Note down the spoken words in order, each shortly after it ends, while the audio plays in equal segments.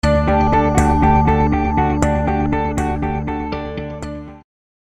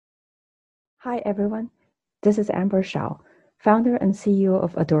Hi, everyone. This is Amber Shao, founder and CEO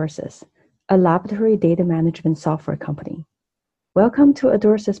of Adorsys, a laboratory data management software company. Welcome to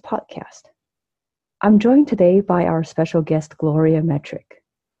Adorsys podcast. I'm joined today by our special guest, Gloria Metric.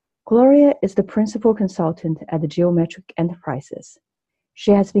 Gloria is the principal consultant at the Geometric Enterprises.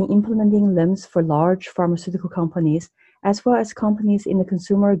 She has been implementing LIMS for large pharmaceutical companies, as well as companies in the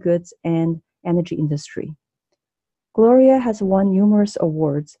consumer goods and energy industry. Gloria has won numerous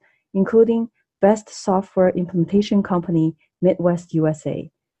awards, including Best Software Implementation Company Midwest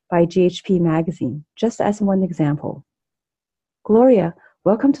USA by GHP Magazine, just as one example. Gloria,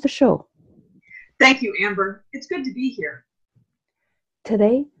 welcome to the show. Thank you, Amber. It's good to be here.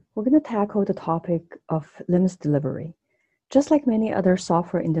 Today, we're going to tackle the topic of LIMS delivery. Just like many other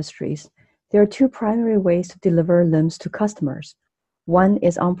software industries, there are two primary ways to deliver LIMS to customers. One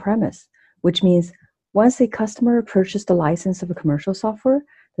is on-premise, which means once a customer purchases the license of a commercial software,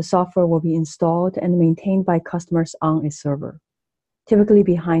 the software will be installed and maintained by customers on a server, typically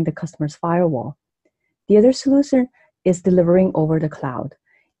behind the customer's firewall. The other solution is delivering over the cloud,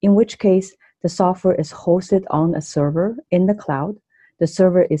 in which case the software is hosted on a server in the cloud. The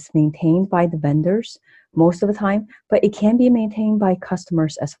server is maintained by the vendors most of the time, but it can be maintained by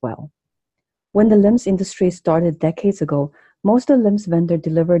customers as well. When the LIMS industry started decades ago, most of the LIMS vendors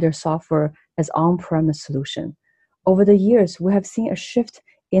deliver their software as on-premise solution. Over the years, we have seen a shift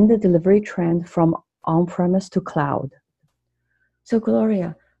in the delivery trend from on-premise to cloud. So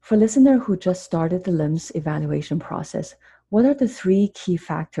Gloria, for listeners who just started the LIMS evaluation process, what are the three key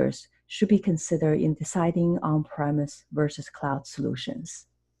factors should be considered in deciding on-premise versus cloud solutions?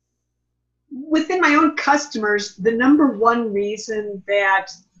 Within my own customers, the number one reason that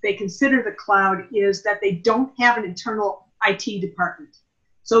they consider the cloud is that they don't have an internal IT department.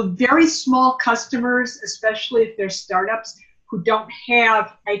 So very small customers, especially if they're startups who don't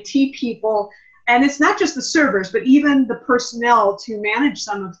have IT people, and it's not just the servers, but even the personnel to manage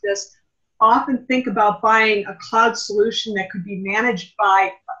some of this, often think about buying a cloud solution that could be managed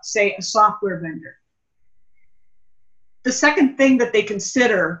by, say, a software vendor. The second thing that they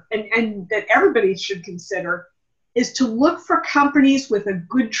consider, and that everybody should consider, is to look for companies with a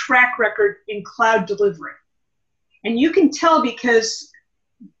good track record in cloud delivery. And you can tell because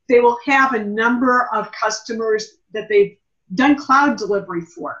they will have a number of customers that they've done cloud delivery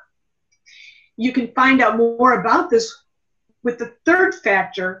for. You can find out more about this with the third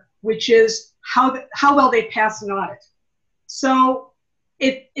factor, which is how well they pass an audit. So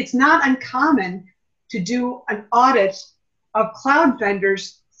it's not uncommon to do an audit of cloud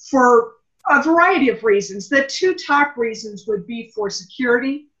vendors for a variety of reasons. The two top reasons would be for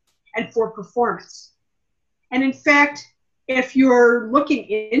security and for performance. And in fact, if you're looking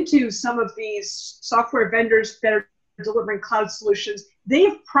into some of these software vendors that are delivering cloud solutions,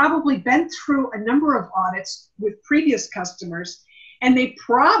 they've probably been through a number of audits with previous customers, and they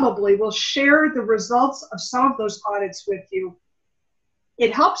probably will share the results of some of those audits with you.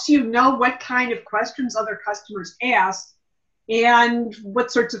 It helps you know what kind of questions other customers ask and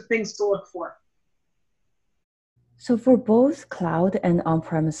what sorts of things to look for. So for both cloud and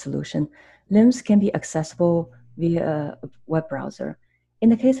on-premise solution, LIMS can be accessible via a web browser. In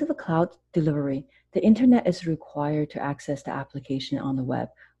the case of a cloud delivery, the internet is required to access the application on the web,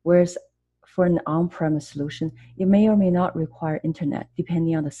 whereas for an on-premise solution, it may or may not require internet,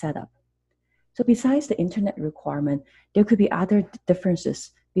 depending on the setup. So besides the internet requirement, there could be other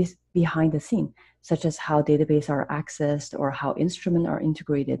differences behind the scene, such as how databases are accessed or how instruments are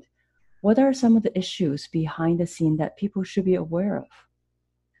integrated. What are some of the issues behind the scene that people should be aware of?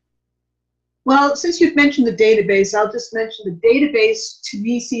 Well, since you've mentioned the database, I'll just mention the database to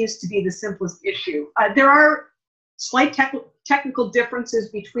me seems to be the simplest issue. There are slight technical differences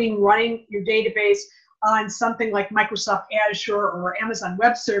between running your database on something like Microsoft Azure or Amazon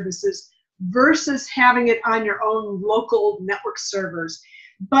Web Services versus having it on your own local network servers.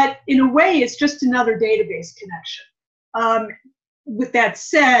 But in a way, it's just another database connection. With that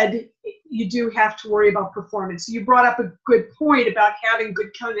said, you do have to worry about performance. You brought up a good point about having good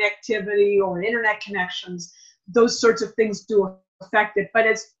connectivity or internet connections. Those sorts of things do affect it. But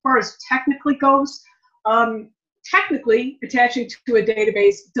as far as technically goes, technically attaching to a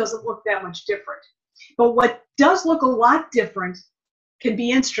database doesn't look that much different. But what does look a lot different can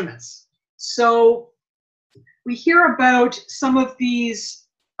be instruments. So we hear about some of these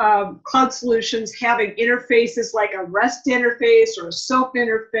cloud solutions having interfaces like a REST interface or a SOAP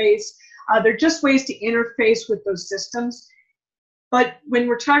interface. They're just ways to interface with those systems. But when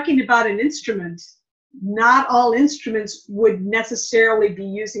we're talking about an instrument, not all instruments would necessarily be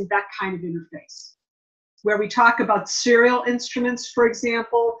using that kind of interface. Where we talk about serial instruments, for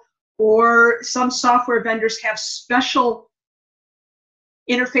example, or some software vendors have special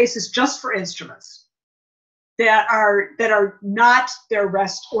interfaces just for instruments that are not their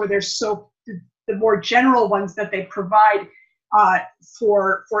REST or the more general ones that they provide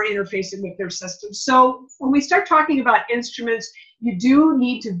for interfacing with their system. So when we start talking about instruments, you do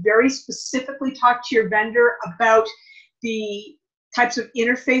need to very specifically talk to your vendor about the types of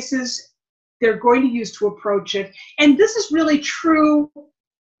interfaces they're going to use to approach it. And this is really true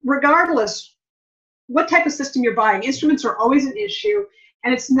regardless what type of system you're buying. Instruments are always an issue,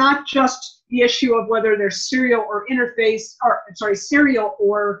 and it's not just the issue of whether they're serial or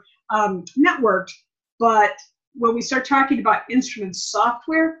networked, but when we start talking about instrument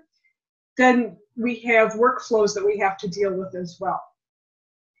software, then we have workflows that we have to deal with as well.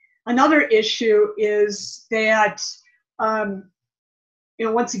 Another issue is that,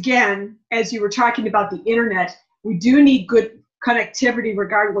 once again, as you were talking about the internet, we do need good connectivity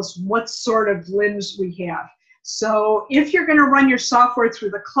regardless what sort of LIMS we have. So if you're going to run your software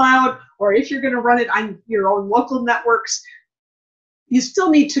through the cloud, or if you're going to run it on your own local networks, you still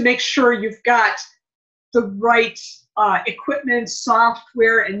need to make sure you've got the right equipment,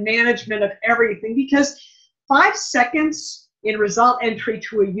 software, and management of everything, because 5 seconds in result entry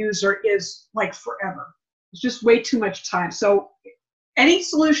to a user is like forever. It's just way too much time. So any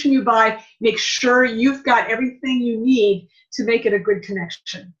solution you buy, make sure you've got everything you need to make it a good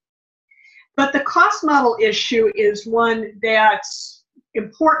connection. But the cost model issue is one that's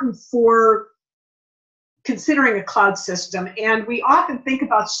important for considering a cloud system. And we often think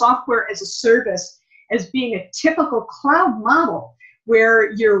about software as a service as being a typical cloud model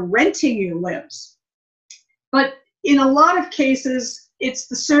where you're renting your LIMS. But in a lot of cases, it's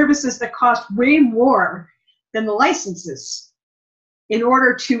the services that cost way more than the licenses in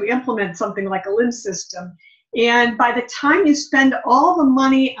order to implement something like a LIMS system. And by the time you spend all the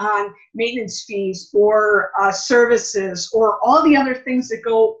money on maintenance fees or services or all the other things that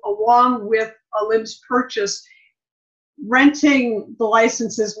go along with a LIMS purchase, renting the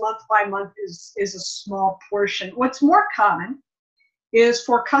licenses month by month is a small portion. What's more common is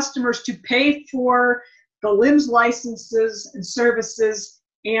for customers to pay for the LIMS licenses and services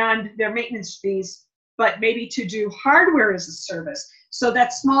and their maintenance fees, but maybe to do hardware as a service. So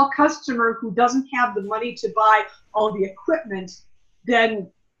that small customer who doesn't have the money to buy all the equipment then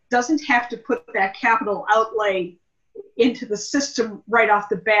doesn't have to put that capital outlay into the system right off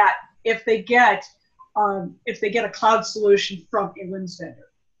the bat if they get a cloud solution from a LIMS vendor.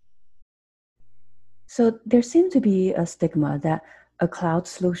 So there seems to be a stigma that a cloud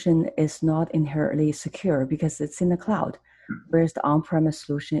solution is not inherently secure because it's in the cloud, whereas the on-premise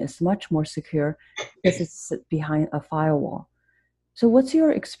solution is much more secure because it's behind a firewall. So what's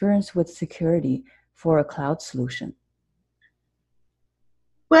your experience with security for a cloud solution?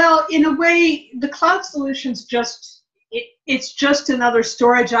 Well, in a way, the cloud solution's it's just another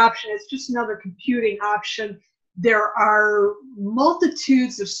storage option. It's just another computing option. There are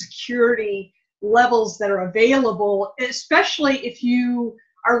multitudes of security levels that are available, especially if you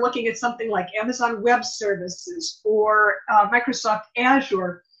are looking at something like Amazon Web Services or Microsoft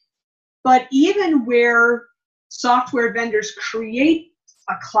Azure. But even where software vendors create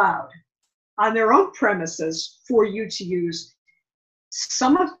a cloud on their own premises for you to use,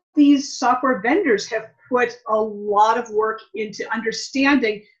 some of these software vendors have put a lot of work into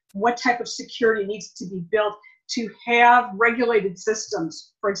understanding what type of security needs to be built to have regulated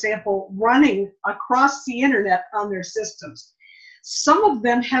systems, for example, running across the internet on their systems. Some of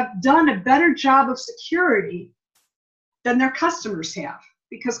them have done a better job of security than their customers have.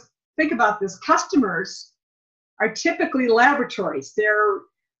 Because think about this, customers are typically laboratories. They're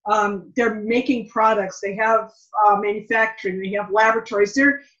making products, they have manufacturing, they have laboratories.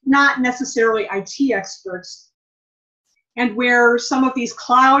 They're not necessarily IT experts. And where some of these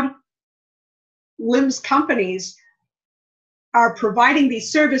cloud LIMS companies are providing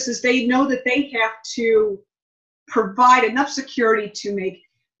these services, they know that they have to provide enough security to make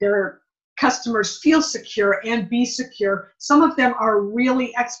their customers feel secure and be secure. Some of them are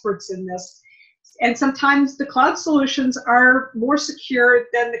really experts in this. And sometimes the cloud solutions are more secure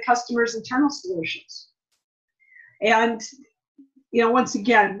than the customer's internal solutions. And once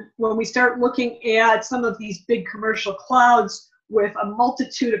again, when we start looking at some of these big commercial clouds with a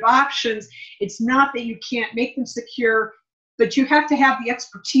multitude of options, it's not that you can't make them secure, but you have to have the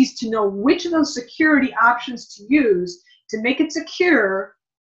expertise to know which of those security options to use to make it secure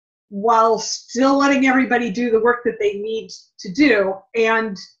while still letting everybody do the work that they need to do.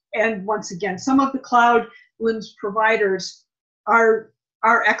 And once again, some of the cloud LIMS providers are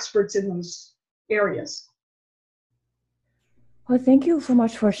experts in those areas. Well, thank you so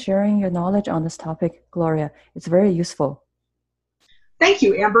much for sharing your knowledge on this topic, Gloria. It's very useful. Thank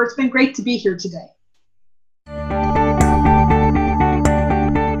you, Amber. It's been great to be here today.